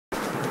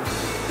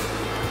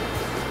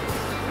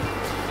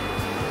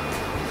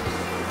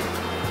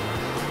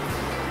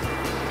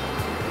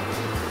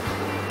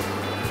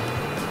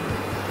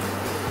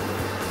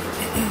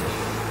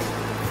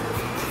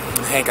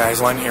Hey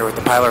guys, Len here with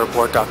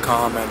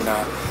thepilot.report.com, and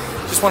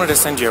just wanted to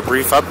send you a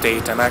brief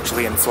update. I'm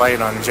actually in flight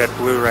on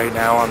JetBlue right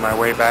now on my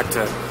way back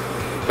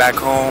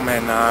home,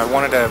 and I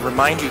wanted to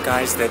remind you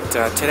guys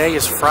that today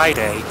is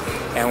Friday,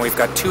 and we've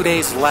got 2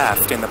 days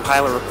left in the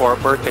Pilot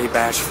Report Birthday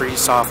Bash free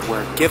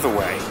software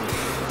giveaway.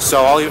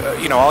 So all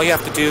you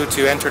have to do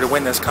to enter to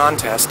win this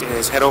contest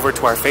is head over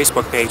to our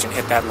Facebook page and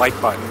hit that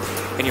like button,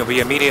 and you'll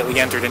be immediately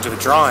entered into the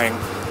drawing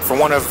for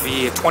one of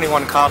the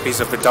 21 copies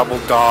of the Double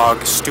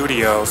Dog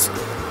Studios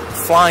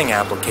flying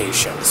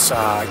applications.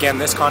 Again,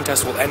 this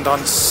contest will end on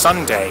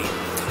Sunday,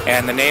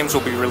 and the names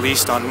will be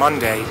released on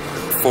Monday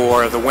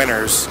for the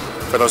winners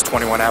for those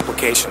 21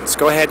 applications.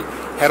 Go ahead,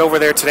 head over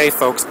there today,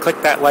 folks.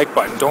 Click that like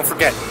button. Don't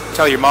forget,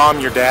 tell your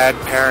mom, your dad,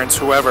 parents,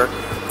 whoever,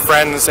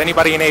 friends,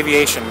 anybody in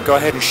aviation, go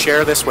ahead and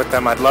share this with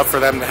them. I'd love for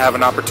them to have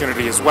an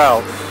opportunity as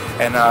well.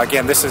 And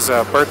again, this is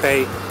a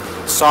birthday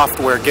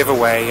software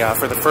giveaway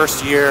for the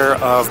first year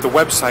of the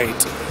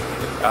website,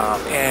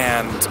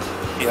 and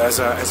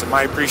as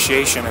my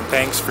appreciation and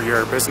thanks for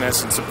your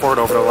business and support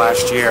over the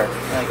last year.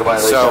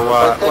 So,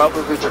 well,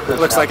 it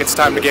looks like it's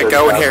time to get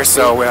going here.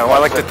 So, I'd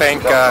like to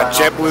thank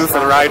JetBlue for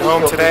the ride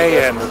home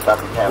today, and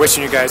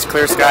wishing you guys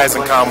clear skies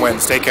and calm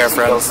winds. Take care,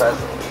 friends.